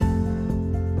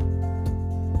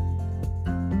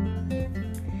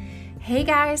Hey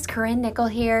guys, Corinne Nickel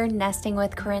here, nesting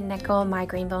with Corinne Nickel,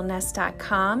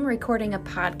 mygreenvillenest.com, recording a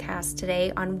podcast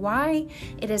today on why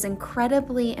it is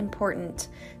incredibly important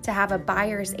to have a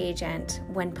buyer's agent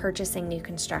when purchasing new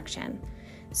construction.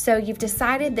 So you've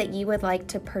decided that you would like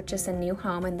to purchase a new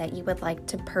home and that you would like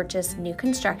to purchase new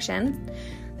construction.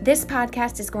 This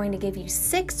podcast is going to give you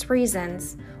 6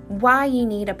 reasons why you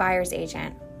need a buyer's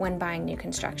agent when buying new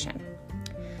construction.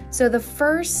 So the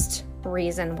first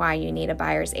reason why you need a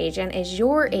buyer's agent is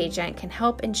your agent can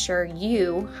help ensure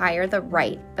you hire the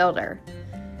right builder.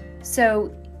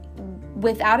 So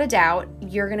without a doubt,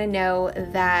 you're going to know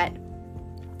that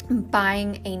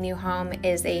buying a new home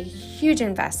is a huge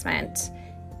investment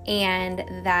and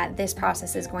that this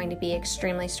process is going to be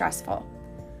extremely stressful.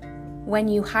 When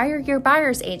you hire your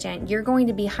buyer's agent, you're going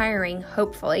to be hiring,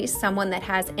 hopefully, someone that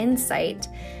has insight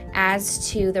as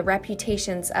to the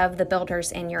reputations of the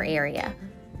builders in your area.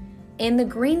 In the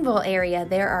Greenville area,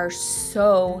 there are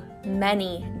so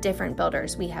many different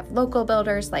builders. We have local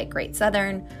builders like Great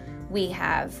Southern. We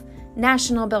have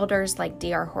national builders like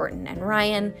D.R. Horton and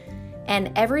Ryan.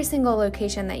 And every single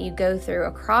location that you go through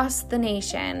across the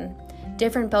nation,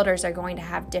 different builders are going to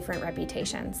have different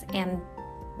reputations. And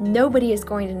nobody is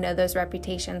going to know those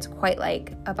reputations quite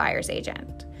like a buyer's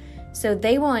agent. So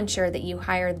they will ensure that you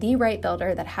hire the right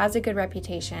builder that has a good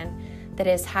reputation, that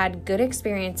has had good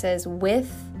experiences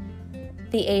with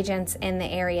the agents in the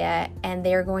area, and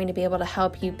they're going to be able to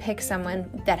help you pick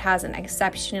someone that has an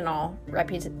exceptional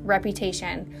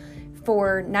reputation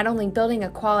for not only building a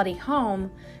quality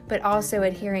home, but also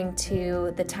adhering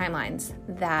to the timelines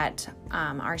that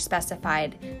are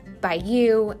specified by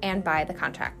you and by the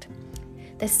contract.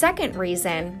 The second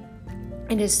reason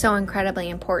it is so incredibly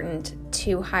important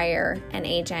to hire an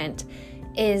agent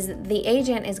is the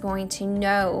agent is going to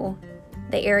know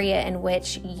the area in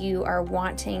which you are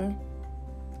wanting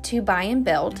to buy and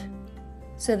build,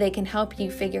 so they can help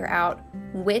you figure out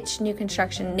which new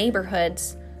construction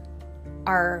neighborhoods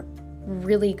are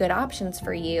really good options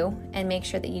for you and make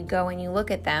sure that you go and you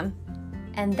look at them.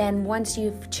 And then once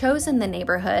you've chosen the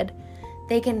neighborhood,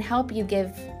 they can help you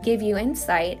give you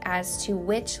insight as to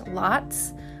which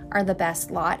lots are the best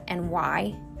lot and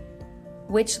why,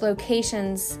 which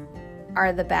locations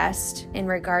are the best in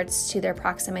regards to their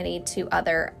proximity to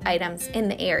other items in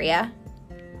the area,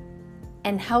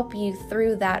 and help you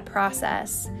through that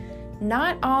process.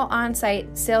 Not all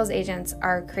on-site sales agents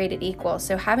are created equal,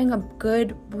 so having a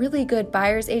really good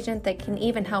buyer's agent that can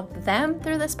even help them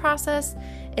through this process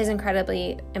is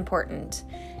incredibly important.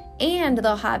 And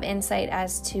they'll have insight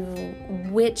as to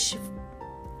which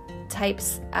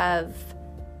types of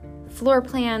floor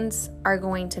plans are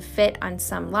going to fit on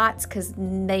some lots, because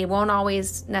they won't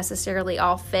always necessarily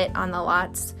all fit on the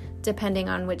lots depending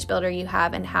on which builder you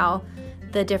have and how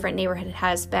the different neighborhood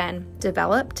has been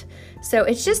developed. So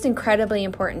it's just incredibly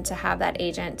important to have that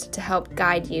agent to help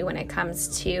guide you when it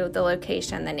comes to the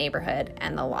location, the neighborhood,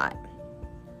 and the lot.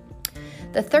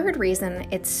 The third reason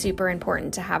it's super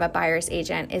important to have a buyer's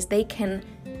agent is they can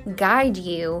guide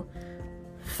you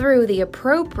through the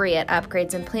appropriate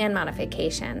upgrades and plan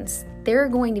modifications. There are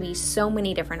going to be so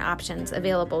many different options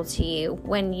available to you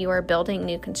when you are building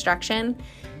new construction.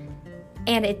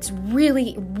 And it's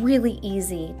really, really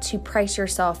easy to price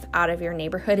yourself out of your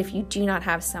neighborhood if you do not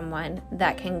have someone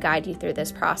that can guide you through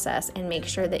this process and make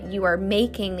sure that you are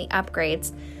making the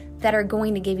upgrades that are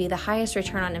going to give you the highest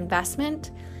return on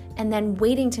investment, and then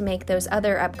waiting to make those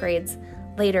other upgrades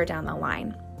later down the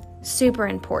line. Super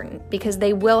important, because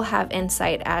they will have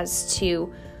insight as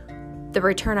to the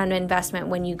return on investment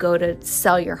when you go to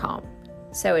sell your home.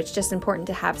 So it's just important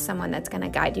to have someone that's going to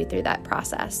guide you through that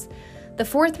process. The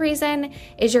fourth reason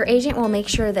is your agent will make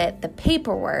sure that the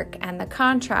paperwork and the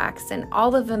contracts and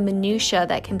all of the minutia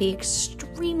that can be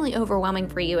extremely overwhelming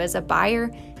for you as a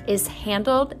buyer is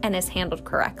handled and is handled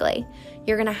correctly.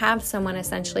 You're going to have someone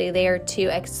essentially there to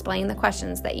explain the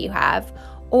questions that you have,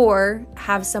 or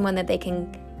have someone that they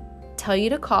can tell you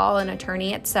to call, an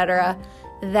attorney, etc.,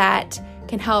 that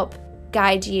can help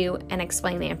guide you and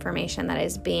explain the information that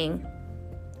is being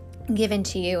given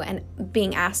to you and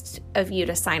being asked of you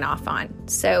to sign off on.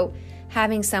 So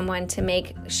having someone to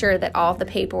make sure that all of the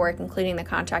paperwork, including the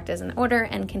contract, is in order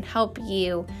and can help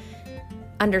you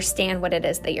understand what it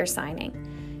is that you're signing.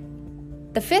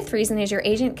 The fifth reason is your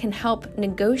agent can help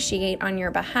negotiate on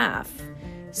your behalf.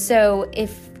 So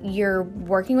if you're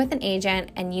working with an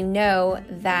agent and you know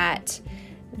that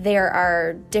there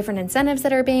are different incentives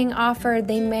that are being offered,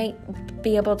 they might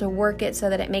be able to work it so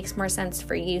that it makes more sense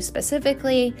for you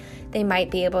specifically. They might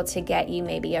be able to get you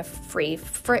maybe a free,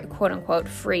 quote unquote,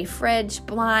 free fridge,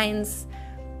 blinds,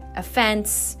 a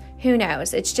fence, Who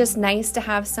knows? It's just nice to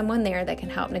have someone there that can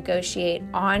help negotiate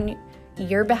on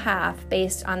your behalf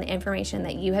based on the information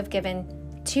that you have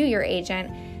given to your agent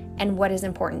and what is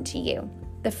important to you.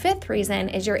 The fifth reason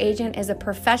is your agent is a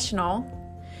professional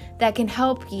that can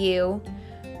help you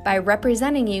by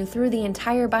representing you through the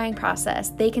entire buying process.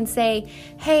 They can say,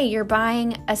 hey, you're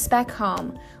buying a spec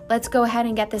home. Let's go ahead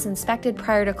and get this inspected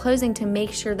prior to closing to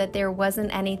make sure that there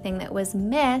wasn't anything that was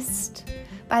missed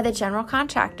by the general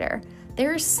contractor.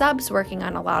 There are subs working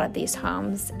on a lot of these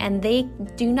homes, and they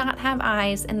do not have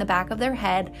eyes in the back of their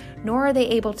head, nor are they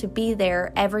able to be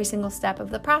there every single step of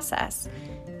the process.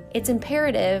 It's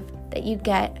imperative that you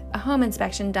get a home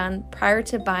inspection done prior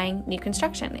to buying new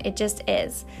construction. It just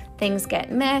is. Things get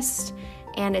missed,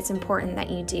 and it's important that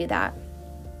you do that.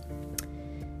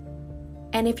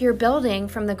 And if you're building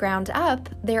from the ground up,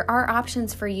 there are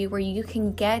options for you where you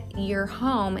can get your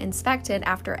home inspected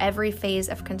after every phase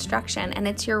of construction, and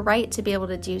it's your right to be able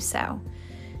to do so.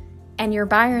 And your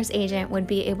buyer's agent would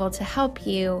be able to help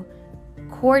you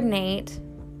coordinate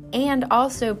and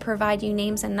also provide you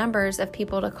names and numbers of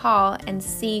people to call and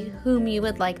see whom you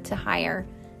would like to hire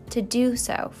to do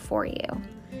so for you.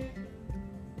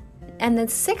 And the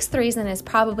sixth reason is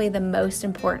probably the most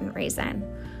important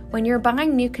reason. When you're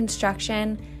buying new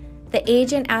construction, the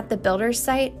agent at the builder's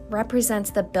site represents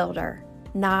the builder,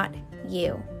 not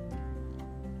you.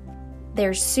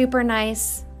 They're super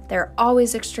nice. They're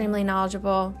always extremely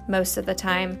knowledgeable most of the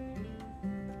time.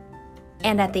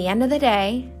 And at the end of the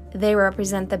day, they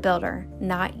represent the builder,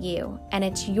 not you. And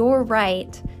it's your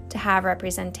right to have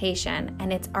representation,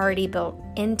 and it's already built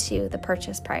into the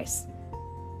purchase price.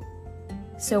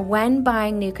 So when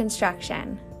buying new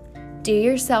construction, do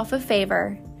yourself a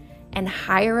favor and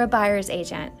hire a buyer's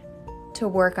agent to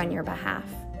work on your behalf.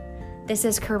 This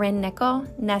is Corinne Nickel,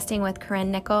 Nesting with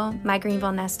Corinne Nickel,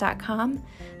 mygreenvillenest.com.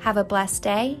 Have a blessed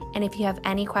day, and if you have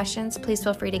any questions, please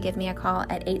feel free to give me a call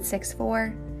at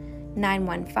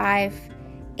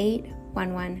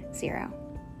 864-915-8110.